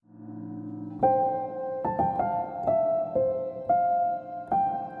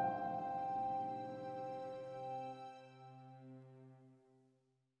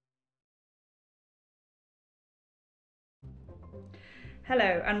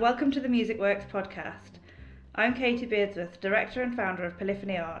Hello, and welcome to the Music Works podcast. I'm Katie Beardsworth, director and founder of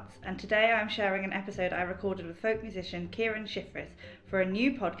Polyphony Arts, and today I'm sharing an episode I recorded with folk musician Kieran Shifris for a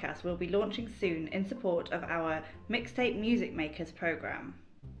new podcast we'll be launching soon in support of our Mixtape Music Makers programme.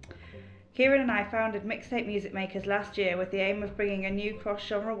 Kieran and I founded Mixtape Music Makers last year with the aim of bringing a new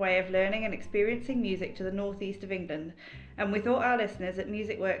cross-genre way of learning and experiencing music to the northeast of England, and we thought our listeners at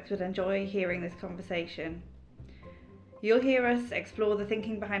Music Works would enjoy hearing this conversation. You'll hear us explore the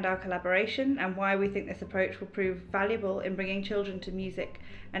thinking behind our collaboration and why we think this approach will prove valuable in bringing children to music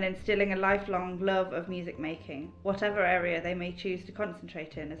and instilling a lifelong love of music making, whatever area they may choose to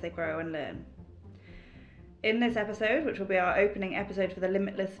concentrate in as they grow and learn. In this episode, which will be our opening episode for the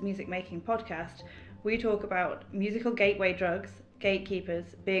Limitless Music Making podcast, we talk about musical gateway drugs,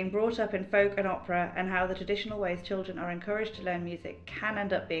 gatekeepers, being brought up in folk and opera, and how the traditional ways children are encouraged to learn music can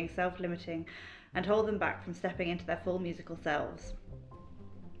end up being self-limiting and hold them back from stepping into their full musical selves.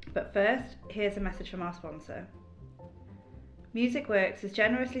 But first, here's a message from our sponsor. Music Works is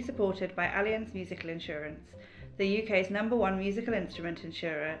generously supported by Allianz Musical Insurance, the UK's #1 musical instrument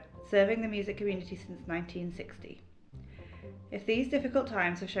insurer, serving the music community since 1960. If these difficult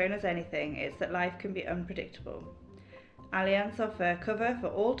times have shown us anything, it's that life can be unpredictable. Allianz offer cover for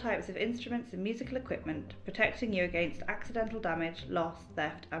all types of instruments and musical equipment, protecting you against accidental damage, loss,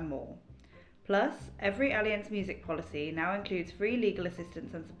 theft and more. Plus, every Allianz music policy now includes free legal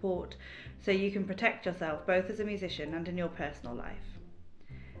assistance and support, so you can protect yourself both as a musician and in your personal life.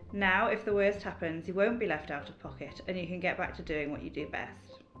 Now, if the worst happens, you won't be left out of pocket and you can get back to doing what you do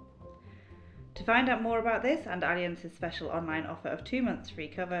best. To find out more about this and Allianz's special online offer of 2 months free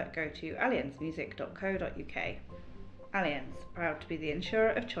cover, go to allianzmusic.co.uk. Allianz, proud to be the insurer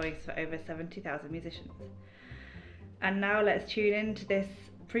of choice for over 70,000 musicians. And now let's tune in to this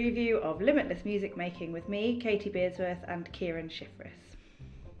preview of Limitless Music Making with me, Katie Beardsworth, and Kieran Shifris.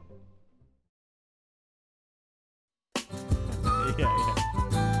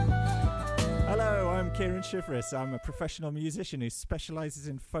 Hello, I'm Kieran Shifris. I'm a professional musician who specialises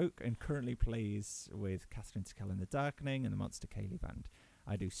in folk and currently plays with Catherine Tickell and the Darkening and the Monster Ceilidh Band.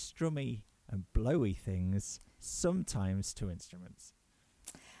 I do strummy and blowy things, sometimes to instruments.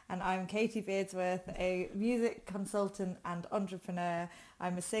 And I'm Katie Beardsworth, a music consultant and entrepreneur.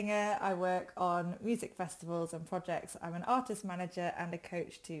 I'm a singer, I work on music festivals and projects. I'm an artist manager and a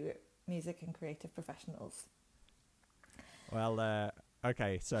coach to music and creative professionals. Well,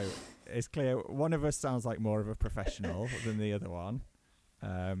 okay, so it's clear one of us sounds like more of a professional than the other one.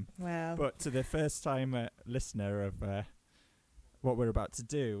 But to the first-time listener of what we're about to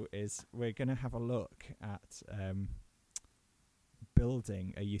do is we're going to have a look at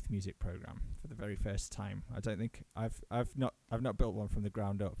building a youth music program for the very first time. I don't think I've not built one from the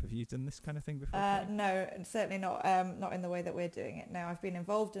ground up. Have you done this kind of thing before? No, certainly not. Not in the way that we're doing it now. I've been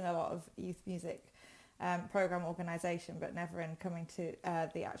involved in a lot of youth music program organisation, but never in coming to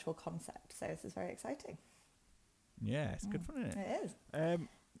the actual concept. So this is very exciting. Yeah, it's good fun, isn't it? It is.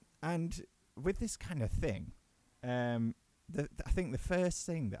 And with this kind of thing, I think the first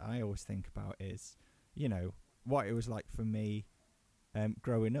thing that I always think about is, what it was like for me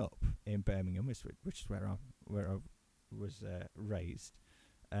growing up in Birmingham, which is where I was raised,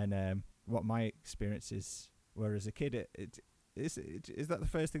 and what my experiences were as a kid. Is that the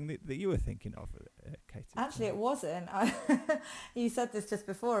first thing that you were thinking of, Katie? Actually, it wasn't. You said this just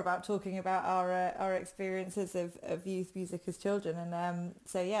before about talking about our experiences of youth music as children, and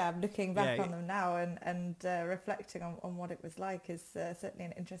so yeah, I'm looking back on them now and reflecting on what it was like is certainly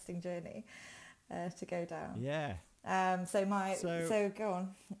an interesting journey to go down. Yeah. So go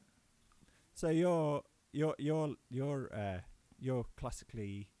on. So you're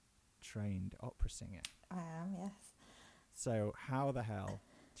classically trained opera singer. I am, yes. So how the hell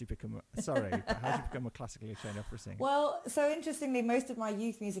did you become how did you become a classically trained opera singer? Well, so interestingly, most of my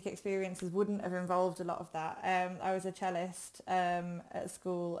youth music experiences wouldn't have involved a lot of that. I was a cellist at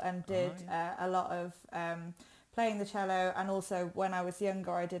school and did a lot of playing the cello, and also when I was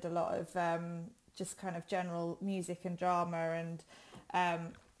younger I did a lot of just kind of general music and drama and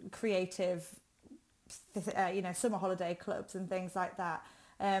creative, summer holiday clubs and things like that.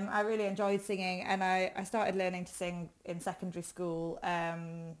 I really enjoyed singing, and I started learning to sing in secondary school.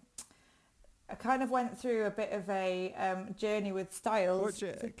 I kind of went through a bit of a journey with styles.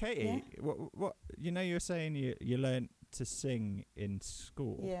 Katie, yeah? What you were saying you learned to sing in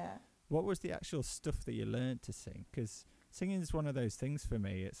school. Yeah. What was the actual stuff that you learned to sing? Because singing is one of those things for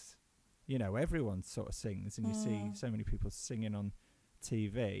me. It's everyone sort of sings, and you see so many people singing on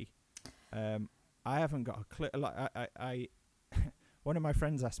TV. I haven't got a clue. Like I one of my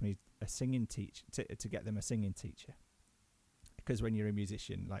friends asked me a singing to get them a singing teacher, because when you're a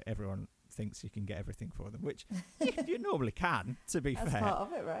musician, like everyone thinks you can get everything for them, which you normally can, to be That's fair. part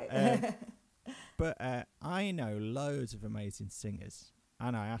of it, right? But I know loads of amazing singers,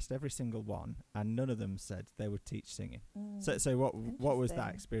 and I asked every single one, and none of them said they would teach singing. So what was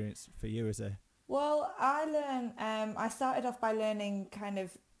that experience for you as a... Well, I started off by learning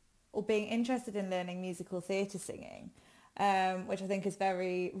or being interested in learning musical theatre singing, which I think is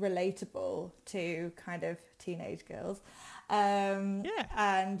very relatable to kind of teenage girls. And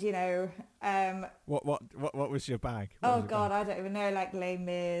what was your bag? I don't even know, like Les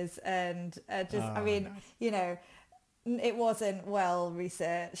Mis and nice. It wasn't well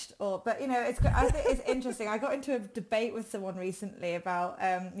researched, but I think it's interesting. I got into a debate with someone recently about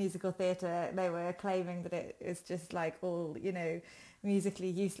musical theatre. They were claiming that it is just like all musically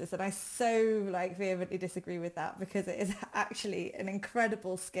useless, and I so vehemently disagree with that, because it is actually an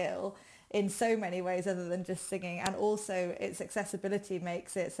incredible skill in so many ways other than just singing, and also its accessibility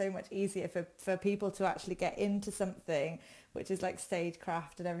makes it so much easier for people to actually get into something, which is like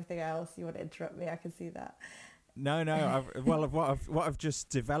stagecraft and everything else. You want to interrupt me? I can see that. No. What I've just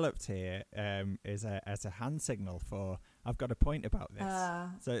developed here is as a hand signal for... I've got a point about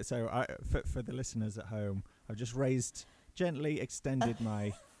this. So for the listeners at home, I've just gently extended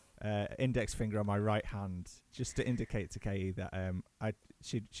my index finger on my right hand, just to indicate to Kay that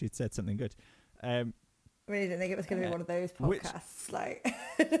she'd said something good. Really didn't think it was going to be one of those podcasts.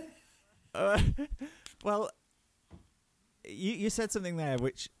 Well, you said something there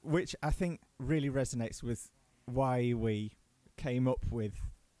which I think really resonates with why we came up with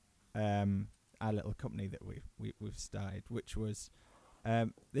our little company that we've started, which was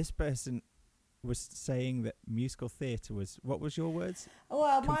this person was saying that musical theatre was... What was your words?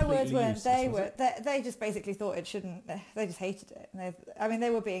 Well, my words weren't. They just basically thought it shouldn't... They just hated it. They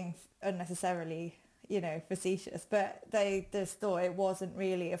were being unnecessarily, facetious, but they just thought it wasn't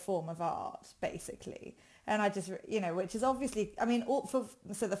really a form of art, basically. And I just, which is obviously...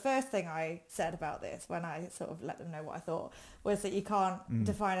 So the first thing I said about this, when I sort of let them know what I thought, was that you can't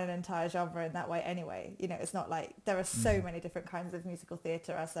define an entire genre in that way anyway. It's not like there are so many different kinds of musical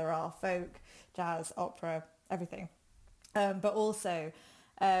theatre as there are folk, jazz, opera, everything. But also,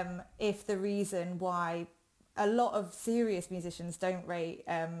 if the reason why a lot of serious musicians don't rate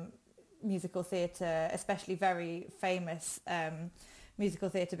musical theatre, especially very famous musical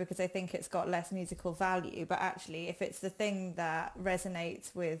theatre, because they think it's got less musical value, but actually if it's the thing that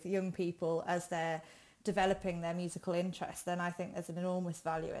resonates with young people as they're developing their musical interest, then I think there's an enormous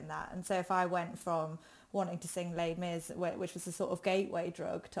value in that. And so if I went from wanting to sing Les Mis, which was a sort of gateway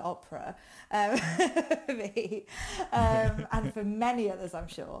drug to opera, for me, and for many others, I'm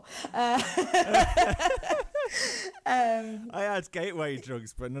sure. I had gateway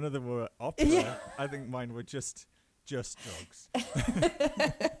drugs, but none of them were opera. Yeah. I think mine were just drugs.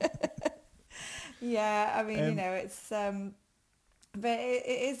 Yeah, it's... But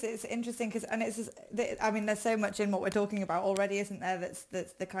it's interesting because, and there's so much in what we're talking about already, isn't there?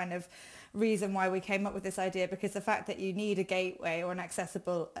 That's the kind of reason why we came up with this idea, because the fact that you need a gateway or an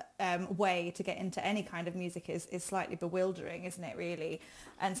accessible way to get into any kind of music is slightly bewildering, isn't it, really?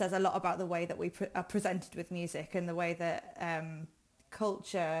 And says a lot about the way that we are presented with music, and the way that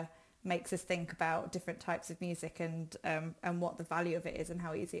culture makes us think about different types of music, and what the value of it is, and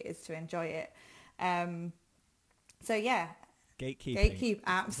how easy it is to enjoy it. So yeah. Gatekeeping.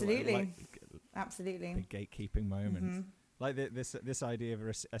 Absolutely. Absolutely. The gatekeeping moment. Like this idea of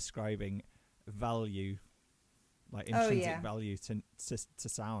ascribing value, like intrinsic value to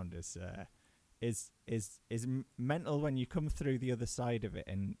sound is mental when you come through the other side of it,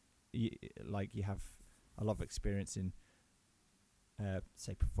 and you have a lot of experience in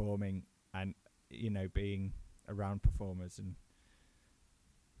say performing, and being around performers, and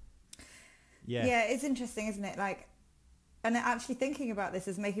yeah, it's interesting, isn't it? And actually thinking about this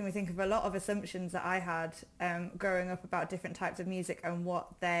is making me think of a lot of assumptions that I had growing up about different types of music and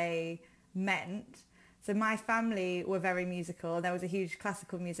what they meant. So my family were very musical, and there was a huge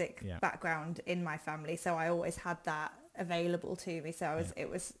classical music background in my family, so I always had that available to me. So I was I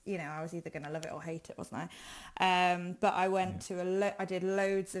was either going to love it or hate it, wasn't I? But I went to I did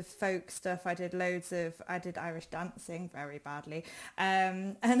loads of folk stuff. I did Irish dancing very badly,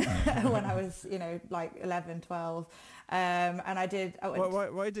 and when I was 11, 12. And I did.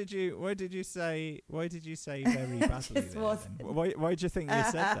 Why did you say very badly? Why do you think you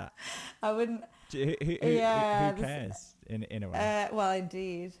said that? I wouldn't. Who cares in a way? Well,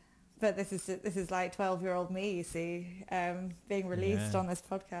 indeed, but this is like 12-year-old me, you see, being released on this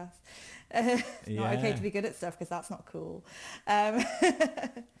podcast. Not okay to be good at stuff because that's not cool.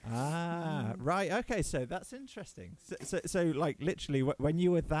 Right. Okay. So that's interesting. So like literally when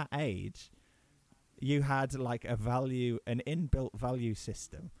you were that age, you had like an inbuilt value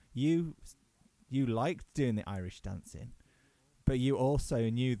system. You liked doing the Irish dancing, but you also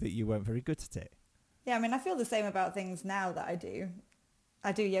knew that you weren't very good at it. Yeah, I mean, I feel the same about things now that I do.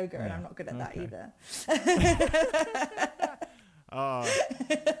 I do yoga and I'm not good at that either.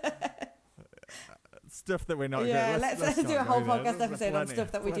 Stuff that we're not good at. Let's do a whole podcast episode on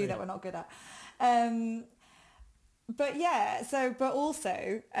stuff that we do that we're not good at. But yeah, but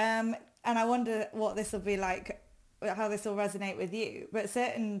also, and I wonder what this will be like, how this will resonate with you, but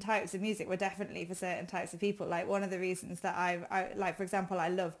certain types of music were definitely for certain types of people. Like one of the reasons that I like, for example, I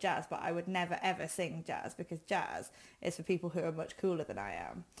love jazz, but I would never ever sing jazz because jazz is for people who are much cooler than I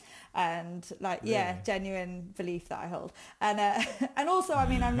am. And like, really? Genuine belief that I hold. And and also, I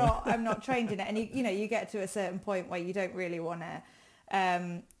mean, I'm not trained in it. And you get to a certain point where you don't really want to,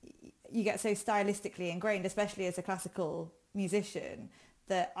 you get so stylistically ingrained, especially as a classical musician,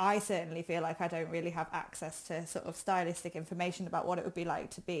 that I certainly feel like I don't really have access to sort of stylistic information about what it would be like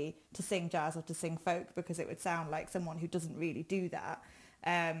to sing jazz or to sing folk, because it would sound like someone who doesn't really do that,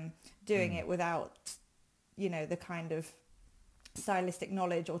 doing it without, the kind of stylistic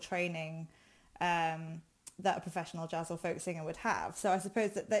knowledge or training that a professional jazz or folk singer would have. So I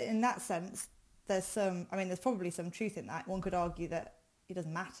suppose that in that sense, there's probably some truth in that. One could argue that it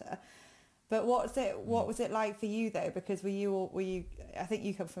doesn't matter. But what was it like for you though? Because were you? I think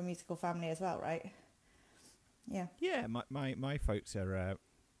you come from a musical family as well, right? Yeah. Yeah, my folks are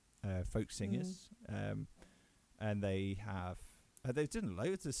folk singers, and they've done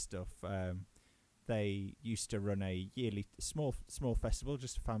loads of stuff. They used to run a yearly small festival,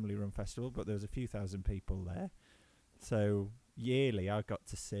 just a family-run festival, but there was a few thousand people there. So yearly, I got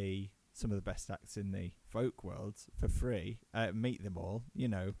to see some of the best acts in the folk world for free. Meet them all,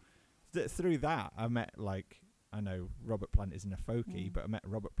 Through that, I met, I know Robert Plant isn't a folkie, but I met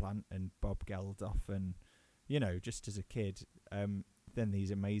Robert Plant and Bob Geldof and, just as a kid, then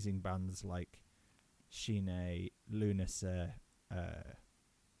these amazing bands like Shine, Lunacer,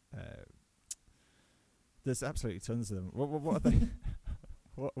 there's absolutely tons of them. What are they?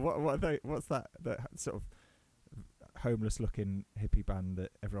 what are they? What's that sort of homeless-looking hippie band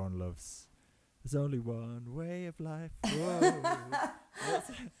that everyone loves? There's only one way of life. Whoa.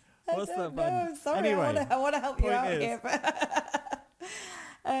 What's that band? Sorry, anyway, I want to help you out here. But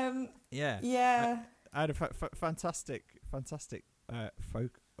yeah. I had a fantastic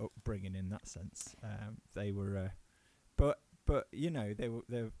folk upbringing in that sense. They were, but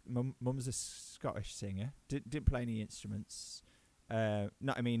mum's a Scottish singer. Didn't play any instruments.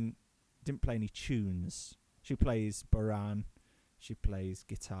 Didn't play any tunes. She plays bodhrán. She plays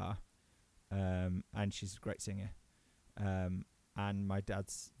guitar, and she's a great singer. And my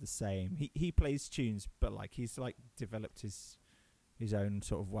dad's the same. He plays tunes, but he's developed his own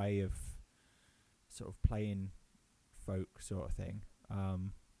sort of way of sort of playing folk sort of thing.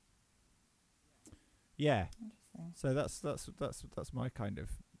 Yeah. So that's my kind of.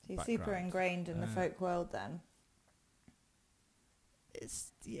 So you're super ingrained in the folk world then.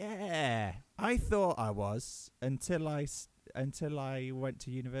 I thought I was until I went to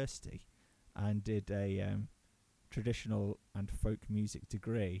university and did a traditional and folk music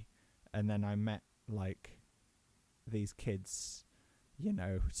degree, and then I met these kids,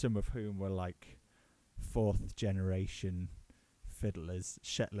 some of whom were fourth generation fiddlers,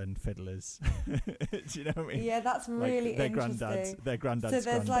 Shetland fiddlers. Do you know what I mean? Yeah, that's really interesting. Their granddads.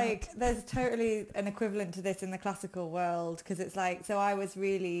 So there's totally an equivalent to this in the classical world, because it's so I was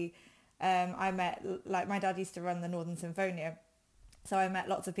really, I met, my dad used to run the Northern Symphonia. So I met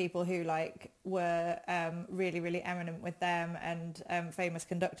lots of people who were really, really eminent with them, and famous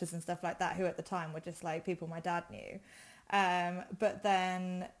conductors and stuff like that, who at the time were just people my dad knew. But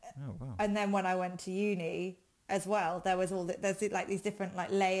then, and then when I went to uni as well, there was there's these different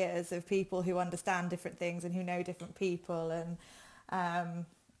layers of people who understand different things and who know different people and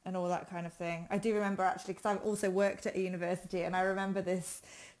all that kind of thing. I do remember actually, because I've also worked at a university, and I remember this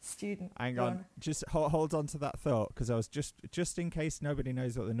student. Hang on, just hold on to that thought, because I was just in case nobody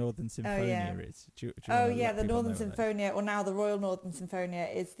knows what the Northern Symphonia is. The Northern Symphonia, or now the Royal Northern Symphonia,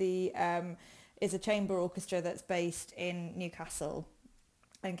 is is a chamber orchestra that's based in Newcastle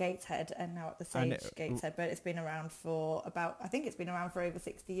and Gateshead, and now at the Sage Gateshead, but it's been around for over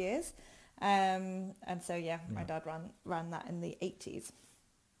 60 years. And so my dad ran that in the 80s.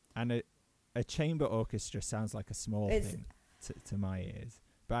 And a chamber orchestra sounds like a small thing to my ears.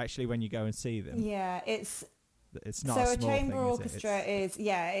 but actually when you go and see them, it's not so a small a chamber thing, orchestra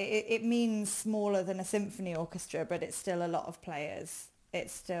it means smaller than a symphony orchestra, but it's still a lot of players.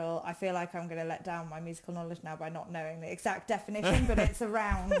 It's still, I feel like I'm going to let down my musical knowledge now by not knowing the exact definition, but it's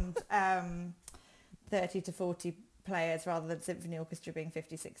around 30 to 40 players rather than symphony orchestra being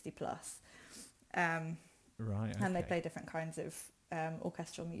 50, 60 plus. Right. Okay. And they play different kinds of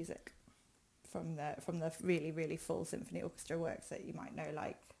orchestral music from the really, really full symphony orchestra works that you might know,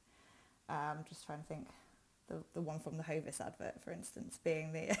 like, just trying to think, the one from the Hovis advert, for instance,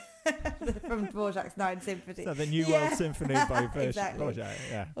 being the from Dvorak's Nine Symphony. So the New World Symphony by exactly. Dvorak,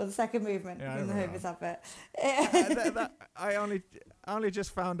 yeah. Or the second movement from the Hovis advert. I only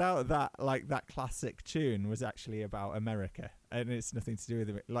just found out that like that classic tune was actually about America, and it's nothing to do with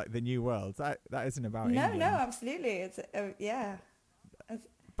it. Like the New World, that isn't about England. No, absolutely. It's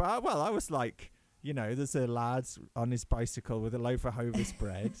But I was like, there's a lad on his bicycle with a loaf of Hovis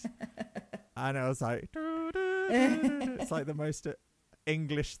bread, and I was like, it's like the most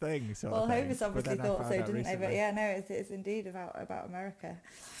English thing. Well, Hovis obviously thought so, didn't they? But yeah, no, it's indeed about America.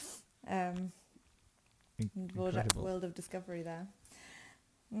 Dvorak's world of discovery there.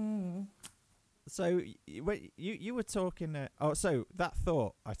 So you were talking. So that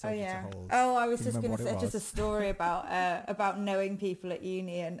thought I told you to hold. Oh, I was just going to say just a story about knowing people at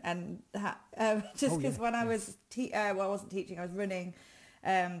uni and just because when I was I wasn't teaching, I was running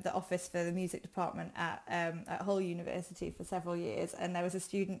the office for the music department at Hull University for several years, and there was a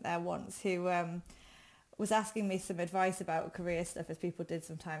student there once who was asking me some advice about career stuff, as people did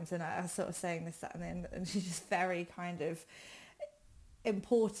sometimes, and I was sort of saying this, that, and she just very kind of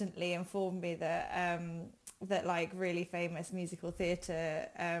importantly informed me that that like really famous musical theatre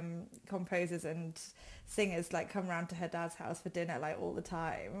composers and singers like come round to her dad's house for dinner like all the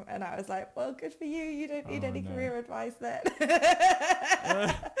time, and I was like, well, good for you, you don't need any career advice then.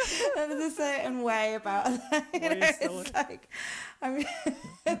 There's a certain way about that, it's like, I mean,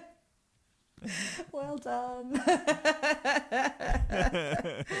 well done.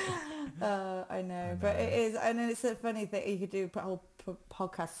 I know, but it is, and it's a funny thing. You could do a whole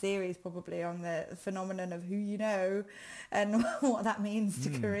podcast series probably on the phenomenon of who you know and what that means to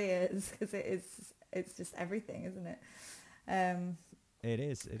careers, because it's just everything, isn't it? It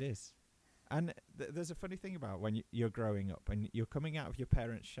is, and there's a funny thing about when you're growing up and you're coming out of your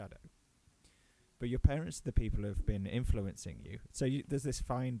parents' shadow. But your parents are the people who have been influencing you. So there's this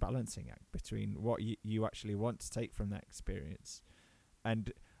fine balancing act between what you actually want to take from that experience.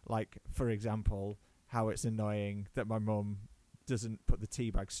 And, like, for example, how it's annoying that my mum doesn't put the tea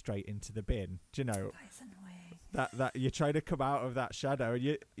bag straight into the bin. Do you know? That's annoying. That you try to come out of that shadow. And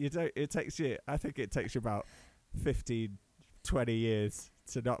you don't. I think it takes you about 15, 20 years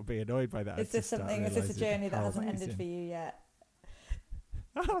to not be annoyed by that. Is this a journey that hasn't ended for you yet?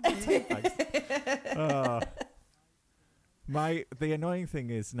 Oh, the annoying thing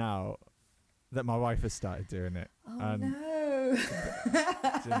is now that my wife has started doing it. Oh no! Do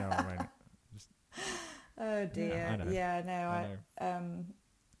you know what I mean? Oh dear. Yeah, no.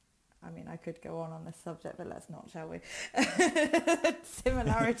 I mean, I could go on this subject, but let's not, shall we?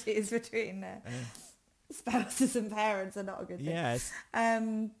 Similarities between spouses and parents are not a good thing. Yes.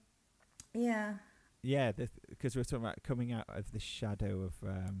 Yeah. Yeah, because we're talking about coming out of the shadow of,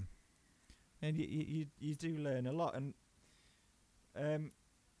 and you do learn a lot. And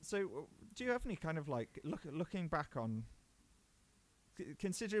so, do you have any kind of like looking back on,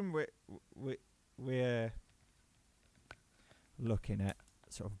 considering we're looking at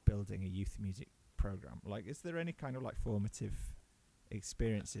sort of building a youth music program? Like, is there any kind of like formative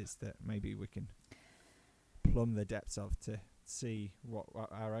experiences that maybe we can plumb the depths of to see what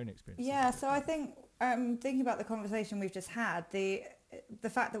our own experiences are? So I think thinking about the conversation we've just had, the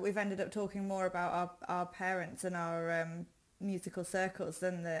fact that we've ended up talking more about our parents and our musical circles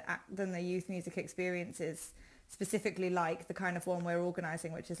than the youth music experiences, specifically like the kind of one we're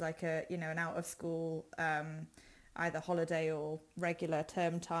organising, which is like an out of school either holiday or regular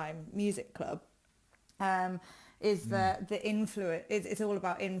term time music club. Is the influence? It's all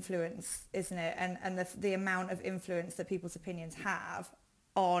about influence, isn't it? And the amount of influence that people's opinions have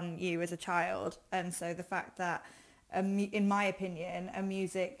on you as a child. And so the fact that, in my opinion, a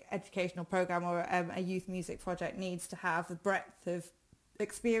music educational program or a youth music project needs to have the breadth of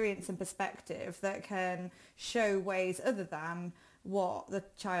experience and perspective that can show ways other than what the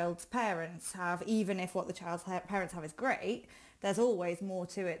child's parents have, even if what the child's parents have is great. There's always more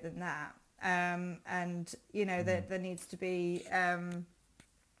to it than that. And there needs to be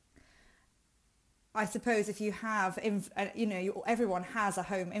I suppose if you have everyone has a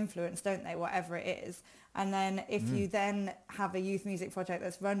home influence, don't they, whatever it is. And then if you then have a youth music project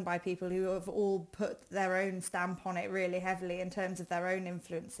that's run by people who have all put their own stamp on it really heavily in terms of their own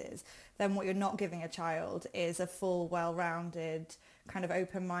influences, then what you're not giving a child is a full, well-rounded, kind of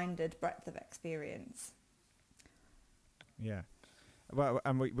open-minded breadth of experience. Yeah. Well,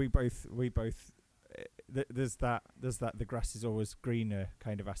 and we both there's that the grass is always greener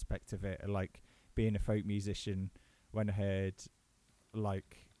kind of aspect of it. Like being a folk musician, when I heard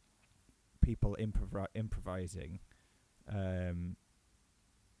like people improvising,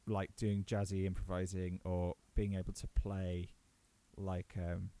 like doing jazzy improvising or being able to play like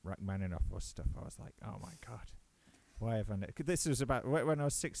Rachmaninoff or stuff, I was like, oh my god, why have I this was about when I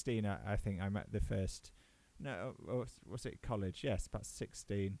was 16. I think I met the first, no, was it college? Yes, about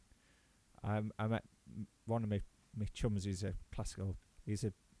 16. I met one of my chums who's a classical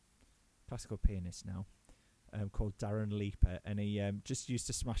pianist now, called Darren Leaper, and he just used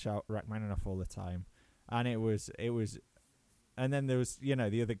to smash out Rachmaninoff all the time, and it was, and then there was, you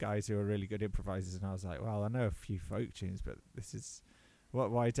know, the other guys who were really good improvisers, and I was like, well, I know a few folk tunes, but this is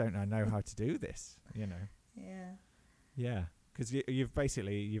why don't I know how to do this, you know? Yeah, because you've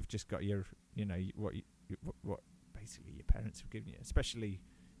just got your, you know, what basically your parents have given you, especially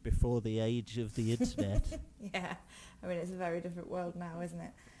before the age of the internet. Yeah, I mean, it's a very different world now, isn't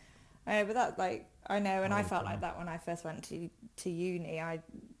it? But that, like, I know, and I felt like that when I first went to uni.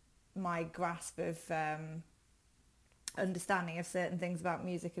 My grasp of understanding of certain things about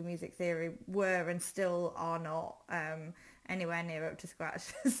music and music theory were and still are not anywhere near up to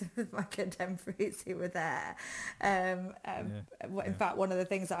scratch with my contemporaries who were there. In fact, one of the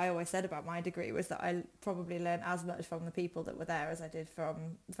things that I always said about my degree was that I probably learned as much from the people that were there as I did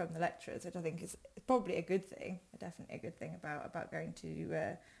from the lecturers, which I think is probably a good thing, definitely a good thing about going to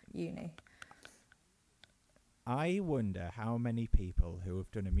uni. I wonder how many people who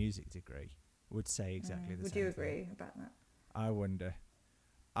have done a music degree would say exactly the same thing. Would you agree about that? I wonder.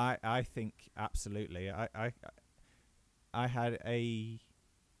 I think absolutely. I had a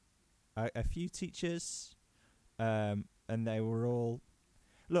few teachers, and they were all,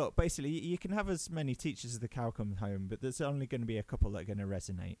 look, basically you can have as many teachers as the cow comes home, but there's only going to be a couple that are going to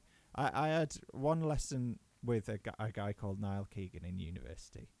resonate. I had one lesson with a guy called Niall Keegan in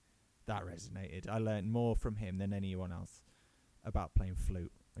university. That resonated. I learned more from him than anyone else about playing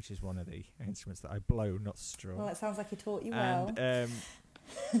flute, which is one of the instruments that I blow, not strum. Well, it sounds like he taught you well.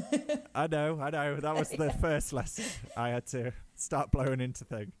 I know. That was the first lesson. I had to start blowing into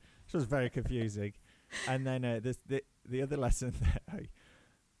things, which was very confusing. And then the other lesson that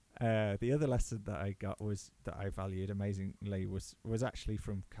I got was that I valued amazingly was actually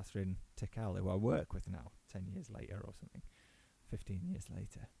from Catherine Tickell, who I work with now, 10 years later or something, 15 years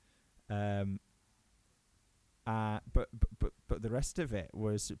later. But the rest of it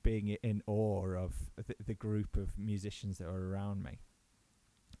was being in awe of the group of musicians that were around me,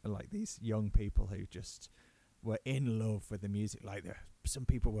 like these young people who just were in love with the music. Like some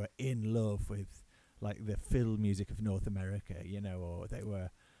people were in love with like the fill music of North America, you know, or they were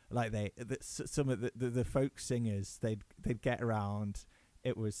like some of the folk singers. They'd get around.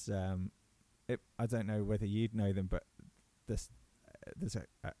 It was I don't know whether you'd know them, but there's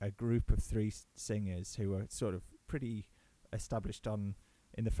a group of three singers who are sort of pretty established in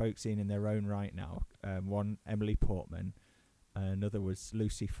the folk scene in their own right now. One, Emily Portman, another was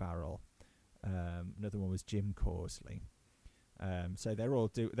Lucy Farrell, another one was Jim Causley. So they're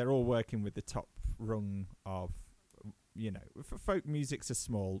all working with the top rung of, you know, folk music's a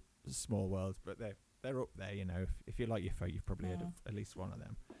small world, but they're up there, you know. If you like your folk, you've probably heard of at least one of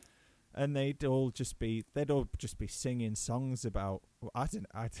them. And they'd all just be singing songs about, I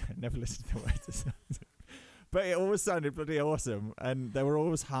never listened to the words of songs, but it always sounded bloody awesome, and they were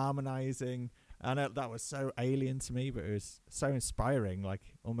always harmonising, and that was so alien to me, but it was so inspiring.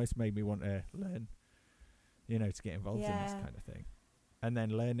 Like, almost made me want to learn, you know, to get involved in this kind of thing, and then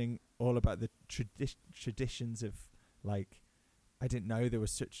learning all about the traditions of, like, I didn't know there were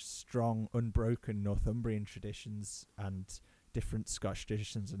such strong, unbroken Northumbrian traditions and different Scottish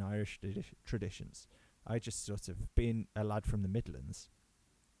traditions and Irish traditions. I just sort of, being a lad from the Midlands,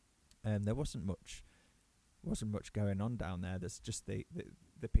 and there wasn't much going on down there. There's just the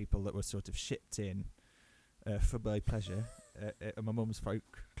people that were sort of shipped in for my pleasure at my mum's folk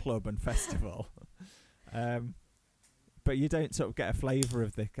club and festival. But you don't sort of get a flavour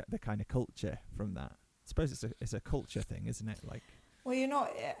of the kind of culture from that. I suppose it's a culture thing, isn't it? Like, well, you're not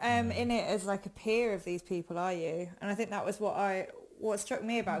in it as like a peer of these people, are you? And I think that was what struck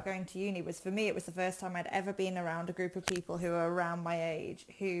me about going to uni was, for me, it was the first time I'd ever been around a group of people who were around my age,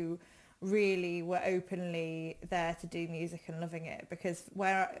 who really were openly there to do music and loving it. Because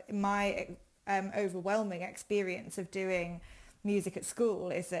where my overwhelming experience of doing music at school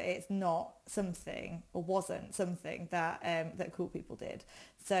is that it's not something, or wasn't something, that that cool people did.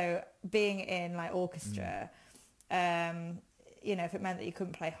 So being in like orchestra, you know, if it meant that you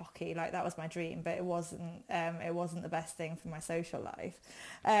couldn't play hockey, like that was my dream, but it wasn't the best thing for my social life.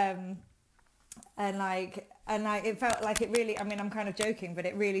 And it felt like it really, I mean, I'm kind of joking, but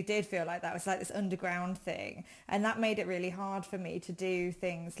it really did feel like that was like this underground thing. And that made it really hard for me to do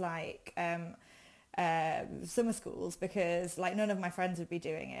things like summer schools, because like none of my friends would be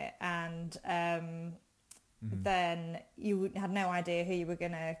doing it. And then you had no idea who you were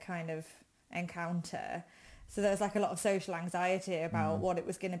going to kind of encounter. So there was like a lot of social anxiety about what it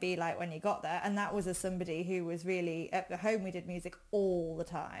was going to be like when you got there. And that was as somebody who was really, at the home we did music all the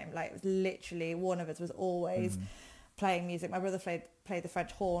time. Like it was literally, one of us was always playing music. My brother played the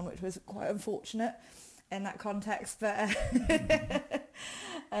French horn, which was quite unfortunate in that context. But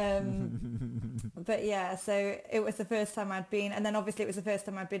but yeah, so it was the first time I'd been, and then obviously it was the first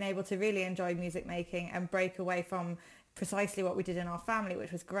time I'd been able to really enjoy music making and break away from precisely what we did in our family,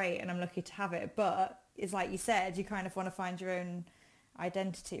 which was great, and I'm lucky to have it. But it's like you said, you kind of want to find your own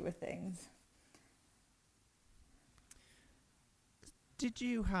identity with things. Did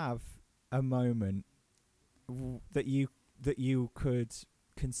you have a moment that you could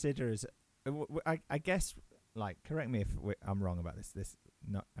consider as I guess, like, correct me if I'm wrong about this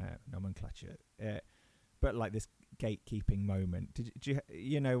nomenclature, but like this gatekeeping moment, did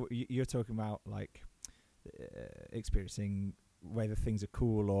you know, you're talking about like experiencing whether things are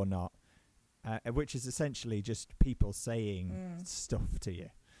cool or not, which is essentially just people saying stuff to you.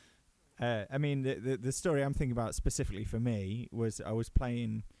 I mean, the story I'm thinking about specifically for me was I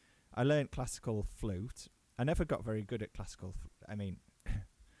learned classical flute. I never got very good at classical. I mean,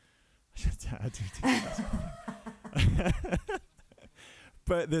 I do classical.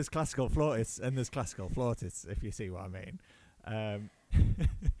 But there's classical flautists and there's classical flautists, if you see what I mean.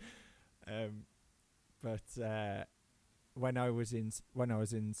 But when I was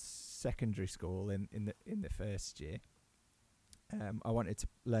in secondary school in the first year, I wanted to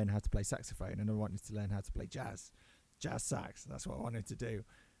learn how to play saxophone, and I wanted to learn how to play jazz sax. That's what I wanted to do.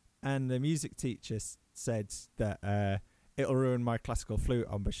 And the music teacher said that it'll ruin my classical flute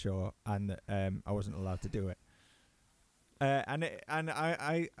embouchure, and that I wasn't allowed to do it. And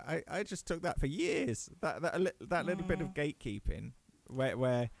I just took that for years. That little bit of gatekeeping,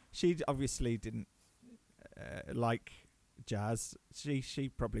 where she obviously didn't like jazz. She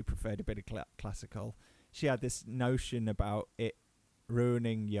probably preferred a bit of classical. She had this notion about it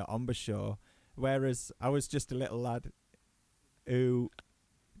ruining your embouchure, whereas I was just a little lad who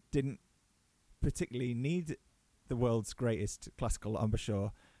didn't particularly need the world's greatest classical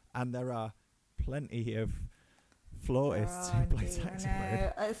embouchure, and there are plenty of flautists who play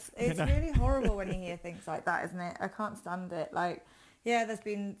saxophone. It's really horrible when you hear things like that, isn't it? I can't stand it. Like, yeah, there's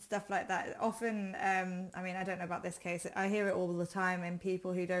been stuff like that. Often, I mean, I don't know about this case. I hear it all the time in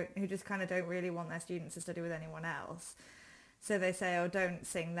people who just kind of don't really want their students to study with anyone else. So they say, "Oh, don't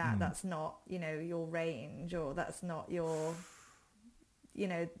sing that. That's not, you know, your range, or that's not your, you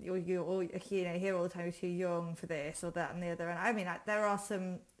know, you're here all the time. You're too young for this or that and the other." And I mean, there are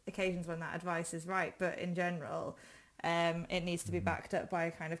some occasions when that advice is right, but in general, it needs to be backed up by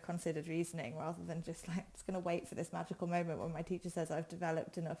a kind of considered reasoning, rather than just like, I'm just going to wait for this magical moment when my teacher says I've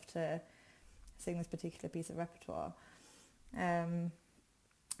developed enough to sing this particular piece of repertoire. I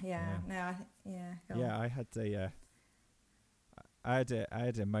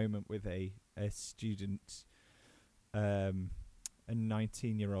had a moment with a student, a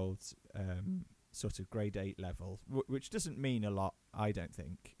 19-year-old, sort of grade 8 level, which doesn't mean a lot, I don't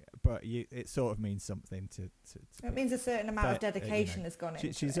think, but it sort of means something to it means a certain amount of dedication has gone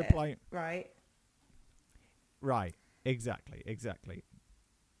into she's it, applying, right, exactly.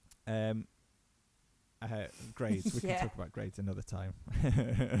 Grades, we can talk about grades another time.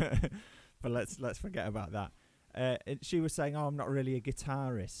 But let's forget about that. She was saying, "Oh, I'm not really a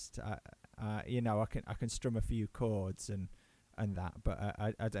guitarist. I can strum a few chords and that, but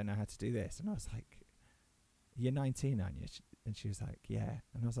I don't know how to do this." And I was like, "You're 19, aren't you?" And she was like, "Yeah."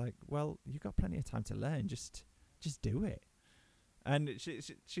 And I was like, "Well, you've got plenty of time to learn. Just do it." And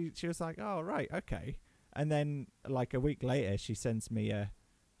she was like, "Oh, right, okay." And then like a week later, she sends me an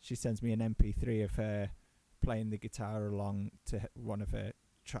MP3 of her playing the guitar along to one of her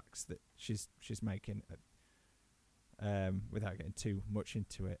tracks that she's making. Without getting too much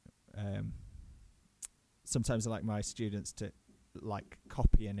into it, sometimes I like my students to like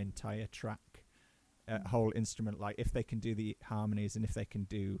copy an entire track, a whole instrument, like if they can do the harmonies and if they can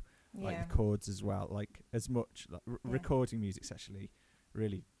do like the chords as well, like as much. Recording music's actually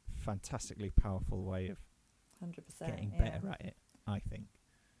really fantastically powerful way of 100%, getting better at it, I think.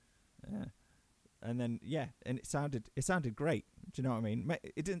 And then and it sounded great. Do you know what I mean?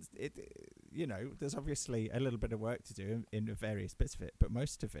 It didn't. You know, there's obviously a little bit of work to do in various bits of it, but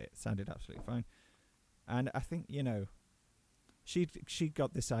most of it sounded absolutely fine. And I think, you know, she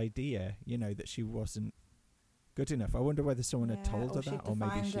got this idea, you know, that she wasn't good enough. I wonder whether someone had told her that, or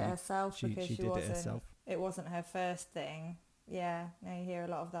maybe she herself she because did it herself. It wasn't her first thing. Yeah, no, you hear a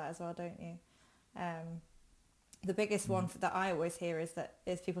lot of that as well, don't you? The biggest one that I always hear is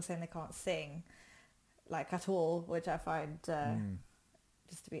people saying they can't sing, like, at all, which I find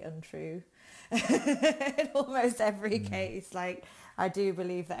just to be untrue in almost every case. Like, I do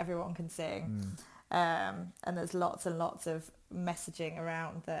believe that everyone can sing, and there's lots and lots of messaging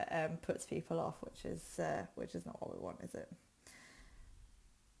around that puts people off, which is not what we want, is it?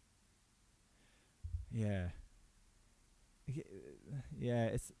 Yeah,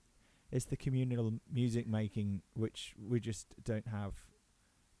 it's the communal music making which we just don't have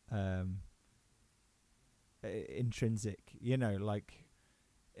intrinsic, you know, like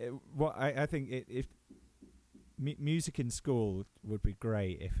what I think if music in school would be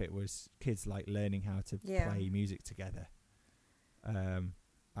great if it was kids like learning how to play music together.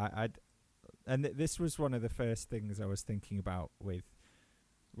 This was one of the first things I was thinking about with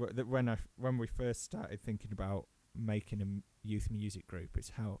when we first started thinking about making a youth music group.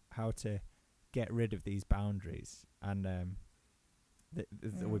 It's how to get rid of these boundaries and that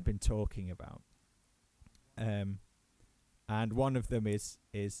we've been talking about. And one of them is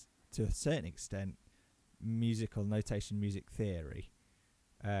to a certain extent musical notation, music theory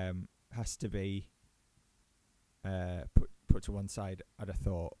has to be put to one side. I'd have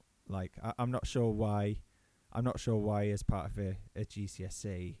thought, like, I'm not sure why as part of a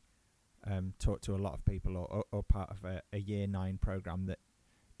GCSE taught to a lot of people or part of a year 9 program that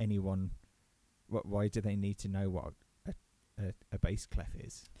anyone, why do they need to know what a bass clef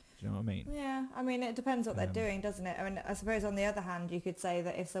is? Do you know what I mean? Yeah, I mean, it depends what they're doing, doesn't it? I mean, I suppose on the other hand, you could say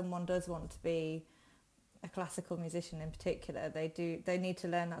that if someone does want to be a classical musician in particular, they need to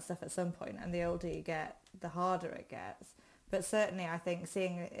learn that stuff at some point, and the older you get, the harder it gets. But certainly I think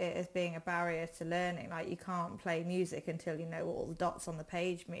seeing it as being a barrier to learning, like you can't play music until you know what all the dots on the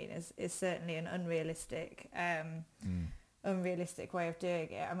page mean, is certainly an unrealistic way of doing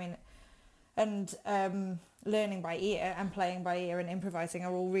it. I mean, and learning by ear and playing by ear and improvising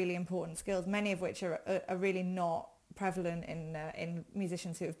are all really important skills, many of which are really not prevalent in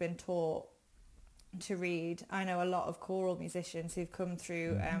musicians who have been taught to read. I know a lot of choral musicians who've come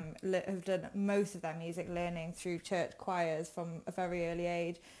through, have done most of their music learning through church choirs from a very early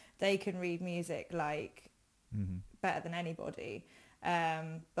age. They can read music like better than anybody,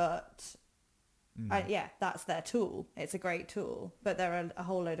 but that's their tool. It's a great tool, but there are a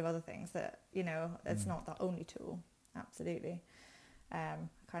whole load of other things that, you know, it's not the only tool. Absolutely. I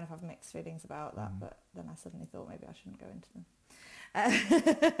kind of have mixed feelings about that, but then I suddenly thought maybe I shouldn't go into them.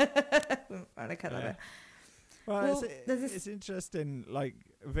 Well, it's interesting. Like,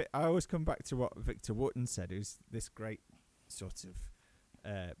 I always come back to what Victor Wooten said, who's this great sort of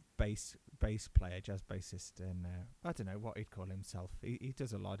bass player, jazz bassist, and I don't know what he'd call himself. He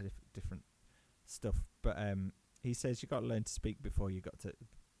does a lot of different stuff, but he says you got to learn to speak before you got to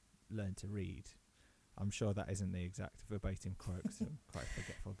learn to read. I'm sure that isn't the exact verbatim quote, because I'm quite a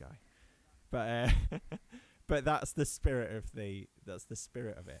forgetful guy, but but that's the spirit of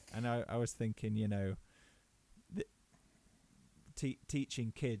it. And I was thinking, you know,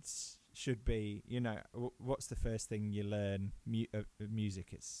 teaching kids should be, you know, what's the first thing you learn?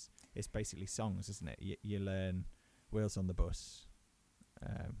 Music. It's basically songs, isn't it? You learn Wheels on the Bus.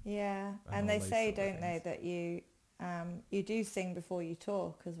 And they say, don't they, that you do sing before you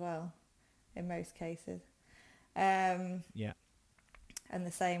talk as well, in most cases. And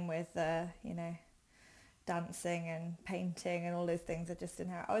the same with you know, dancing and painting and all those things are just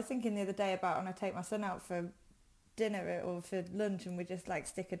inherent. I was thinking the other day about when I take my son out for dinner or for lunch, and we just like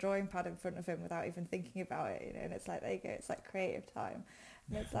stick a drawing pad in front of him without even thinking about it, you know, and it's like, there you go, it's like creative time.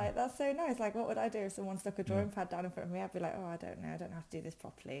 And it's like, that's so nice. Like, what would I do if someone stuck a drawing pad down in front of me? I'd be like, oh, I don't know how to do this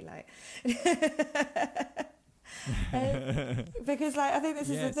properly, like because like I think this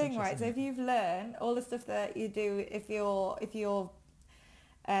is the thing, right? So if you've learned all the stuff that you do, if you're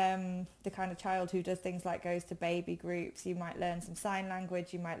the kind of child who does things like goes to baby groups, you might learn some sign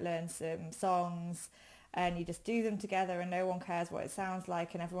language, you might learn some songs, and you just do them together and no one cares what it sounds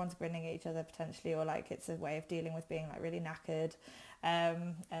like, and everyone's grinning at each other potentially, or like it's a way of dealing with being like really knackered,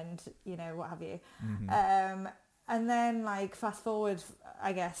 and you know, what have you. And then like fast forward,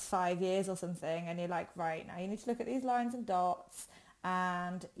 I guess 5 years or something, and you're like, right, now you need to look at these lines and dots,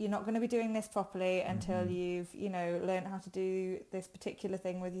 and you're not going to be doing this properly until you've, you know, learned how to do this particular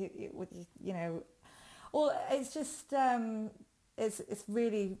thing with you know, or it's just, it's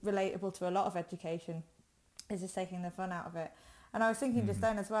really relatable to a lot of education. It's just taking the fun out of it. And I was thinking just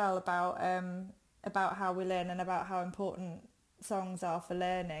then as well about how we learn and about how important songs are for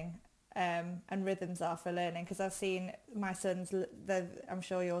learning, and rhythms are for learning, because I've seen my sons, I'm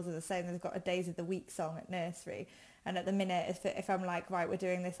sure yours are the same, they've got a Days of the Week song at nursery, and at the minute if I'm like, right, we're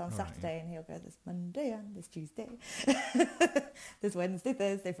doing this on Saturday, and he'll go, there's Monday and there's Tuesday, there's Wednesday,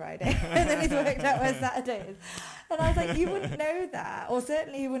 Thursday, Friday, and then he's worked out where Saturday is. And I was like, you wouldn't know that, or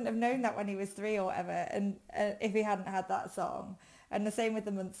certainly he wouldn't have known that when he was 3 or whatever, and if he hadn't had that song. And the same with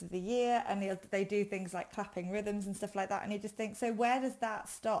the months of the year, and they do things like clapping rhythms and stuff like that, and you just think, so where does that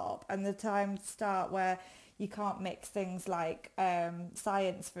stop and the time start where you can't mix things like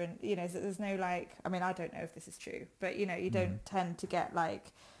science for, you know, so there's no like, I mean, I don't know if this is true, but you know, you don't tend to get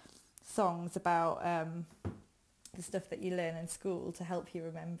like songs about the stuff that you learn in school to help you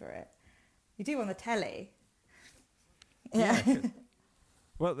remember it. You do on the telly. Yeah.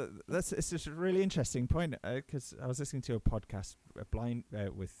 Well, it's just a really interesting point, because I was listening to a podcast with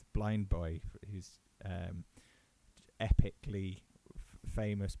Blind Boy, who's epically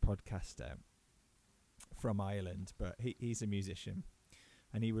famous podcaster from Ireland, but he's a musician,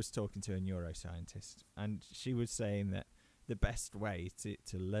 and he was talking to a neuroscientist, and she was saying that the best way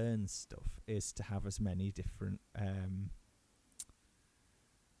to learn stuff is to have as many different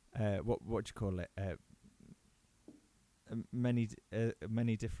what do you call it? Many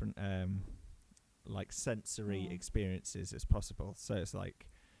different like sensory experiences as possible. So it's like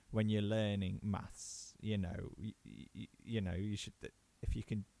when you're learning maths, you know, you should, if you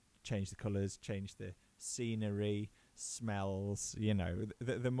can change the colours, change the scenery, smells, you know,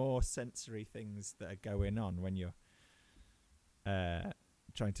 the more sensory things that are going on when you're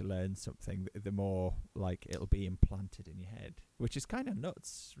trying to learn something, the more like it'll be implanted in your head, which is kind of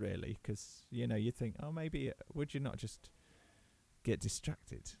nuts, really, because, you know, you think, oh, maybe would you not just get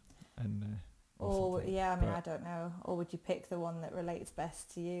distracted and or yeah, I mean, I don't know, or would you pick the one that relates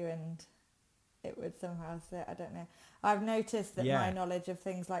best to you and it would somehow sit? I don't know. I've noticed that my knowledge of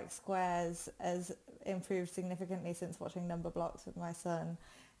things like squares has improved significantly since watching Number Blocks with my son.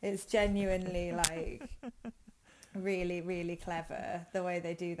 It's genuinely like really, really clever the way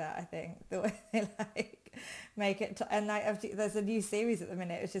they do that. I think the way they like make it and like there's a new series at the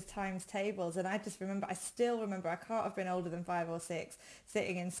minute, it's just times tables, and I still remember I can't have been older than 5 or 6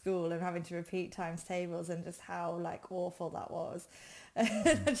 sitting in school and having to repeat times tables, and just how like awful that was.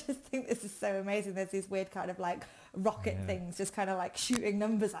 And I just think this is so amazing. There's these weird kind of like rocket things just kind of like shooting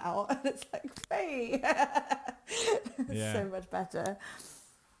numbers out, and it's like, hey. It's so much better.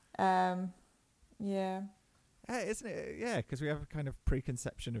 Isn't it? Yeah, because we have a kind of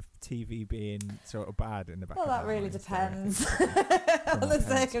preconception of TV being sort of bad in the back. Well, that really depends on the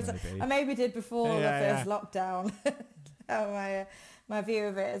circumstances. I maybe did before the first lockdown. How my view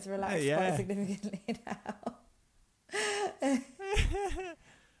of it has relaxed quite significantly now.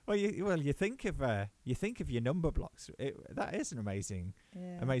 Well, you think of your Number Blocks. That is an amazing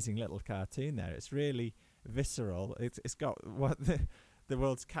little cartoon. There, it's really visceral. It's got the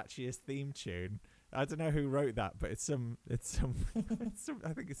world's catchiest theme tune. I don't know who wrote that, but it's some I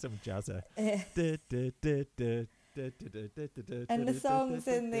think it's some jazzer. And the songs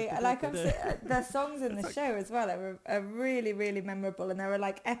in the songs in the show as well are really, really memorable, and there are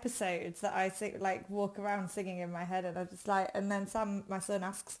like episodes that I like walk around singing in my head, and I just like, and then my son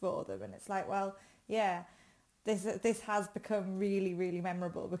asks for them, and it's like, well, yeah, this has become really, really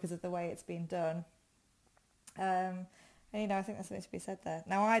memorable because of the way it's been done. And, you know, I think there's something to be said there.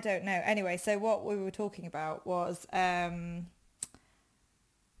 Now, I don't know. Anyway, so what we were talking about was, where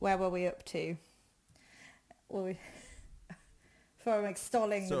were we up to? For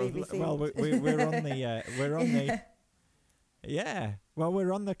extolling the BBC. Well, we're on the,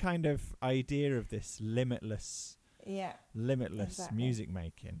 we're on the kind of idea of this limitless music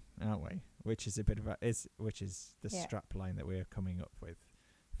making, aren't we? Which is a bit of which is the strap line that we're coming up with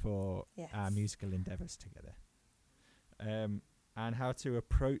for our musical endeavours together. And how to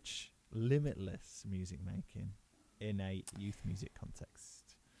approach limitless music making in a youth music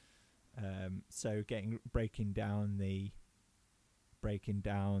context. So breaking down the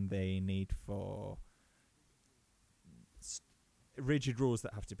need for rigid rules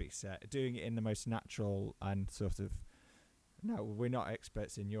that have to be set, doing it in the most natural and sort of, no, we're not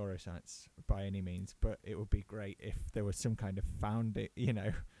experts in neuroscience by any means, but it would be great if there was some kind of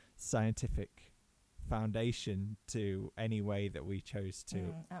scientific foundation to any way that we chose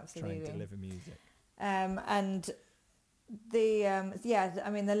to try and deliver music. And I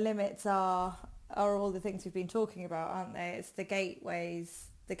mean, the limits are all the things we've been talking about, aren't they? It's the gateways,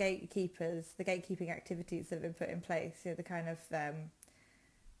 the gatekeepers, the gatekeeping activities that have been put in place. The kind of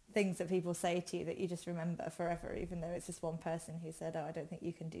things that people say to you that you just remember forever, even though it's just one person who said, "Oh, I don't think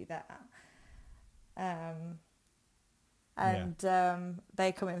you can do that."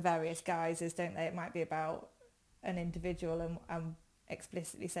 They come in various guises, don't they? It might be about an individual and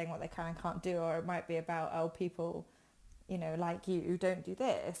explicitly saying what they can and can't do, or it might be about, people, like you, don't do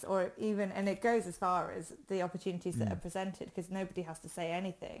this, or even, and it goes as far as the opportunities that are presented, because nobody has to say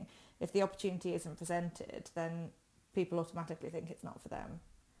anything. If the opportunity isn't presented, then people automatically think it's not for them.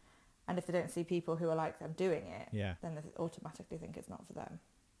 And if they don't see people who are like them doing it, then they automatically think it's not for them,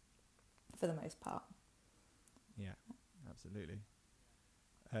 for the most part. Yeah, absolutely.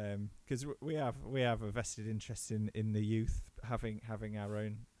 Because we have a vested interest in the youth having our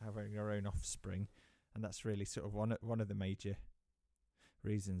own offspring, and that's really sort of one of the major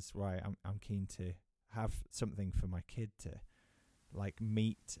reasons why I'm keen to have something for my kid to like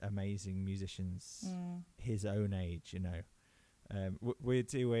meet amazing musicians his own age. We're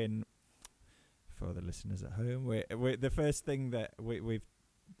doing, for the listeners at home, we're the first thing that we've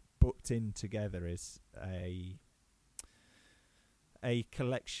booked in together is a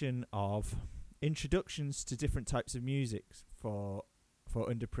collection of introductions to different types of music for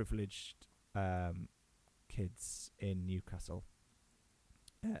underprivileged kids in Newcastle.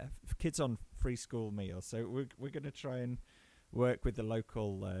 Kids on free school meals. So we're going to try and work with the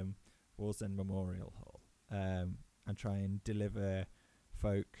local Wallsend Memorial Hall and try and deliver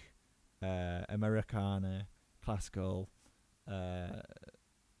folk, Americana, classical,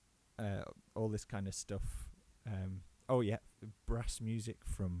 all this kind of stuff. Brass music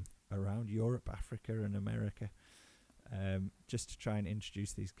from around Europe, Africa and America, just to try and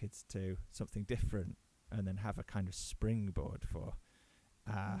introduce these kids to something different, and then have a kind of springboard for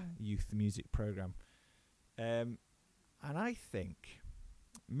our youth music program. And I think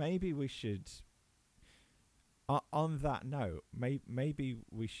maybe we should, on that note, maybe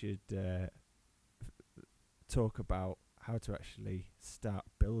we should talk about how to actually start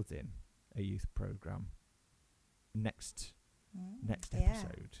building a youth program next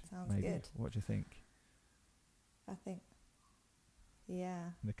episode. Sounds maybe. Good. What do you think? I think,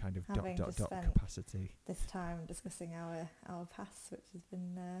 the kind of having dot capacity. This time discussing our pasts, which has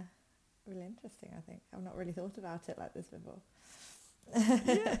been really interesting. I think I've not really thought about it like this before.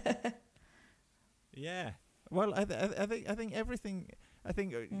 Yeah. Well, I think everything. I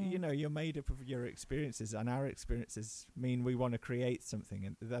think you're made up of your experiences, and our experiences mean we want to create something,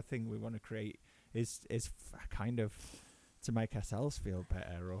 and the thing we want to create is kind of to make ourselves feel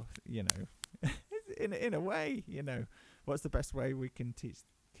better, or in a way, what's the best way we can teach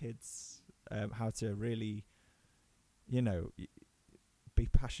kids how to really, be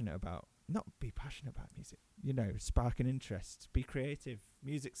passionate about music, spark an interest, be creative.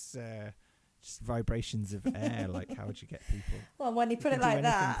 Music's just vibrations of air. Like, how would you get people? Well, when you put it like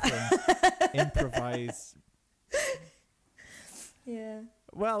that, improvise. Yeah.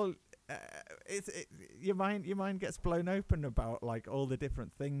 Well, your mind gets blown open about like all the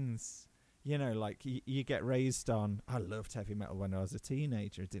different things. Like you get raised on. I loved heavy metal when I was a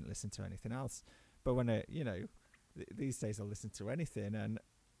teenager. I didn't listen to anything else. But when these days I'll listen to anything. And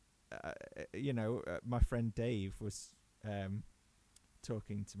my friend Dave was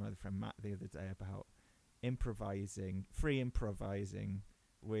talking to my other friend Matt the other day about free improvising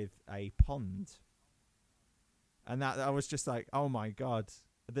with a pond, and that I was just like, oh my god,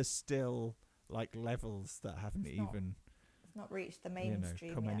 there's still like levels that haven't it's not reached the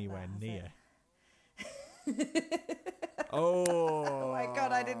mainstream come yet, anywhere near. Oh. Oh my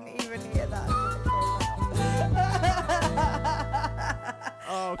god, I didn't even hear that.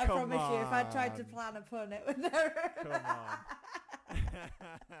 Oh, I come promise on. you, if I tried to plan a pun, it would never. Come on.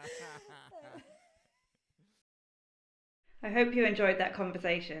 I hope you enjoyed that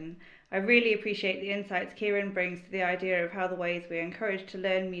conversation. I really appreciate the insights Kieran brings to the idea of how the ways we are encouraged to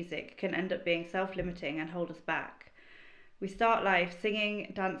learn music can end up being self-limiting and hold us back. We start life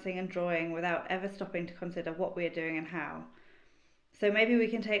singing, dancing and drawing without ever stopping to consider what we are doing and how. So maybe we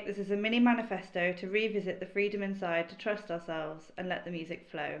can take this as a mini manifesto to revisit the freedom inside to trust ourselves and let the music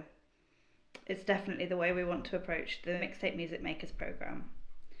flow. It's definitely the way we want to approach the Mixtape Music Makers programme.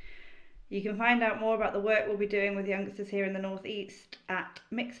 You can find out more about the work we'll be doing with youngsters here in the North East at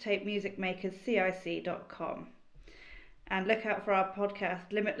mixtapemusicmakerscic.com. And look out for our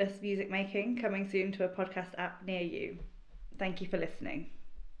podcast, Limitless Music Making, coming soon to a podcast app near you. Thank you for listening.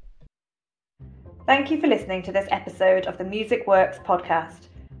 Thank you for listening to this episode of the Music Works podcast.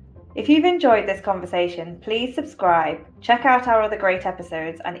 If you've enjoyed this conversation, please subscribe, check out our other great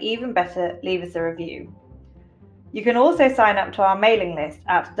episodes, and even better, leave us a review. You can also sign up to our mailing list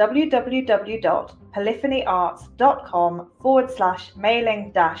at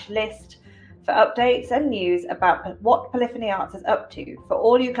www.polyphonyarts.com/mailing-list for updates and news about what Polyphony Arts is up to for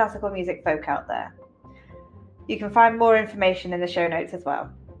all you classical music folk out there. You can find more information in the show notes as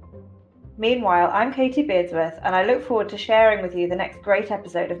well. Meanwhile, I'm Katie Beardsworth, and I look forward to sharing with you the next great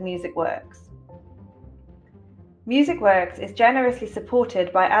episode of Music Works. Music Works is generously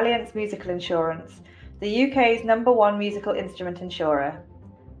supported by Allianz Musical Insurance, the UK's #1 musical instrument insurer.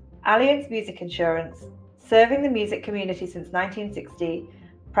 Allianz Music Insurance, serving the music community since 1960,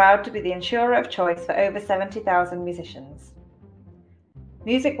 proud to be the insurer of choice for over 70,000 musicians.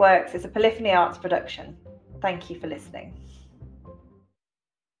 Music Works is a Polyphony Arts production. Thank you for listening.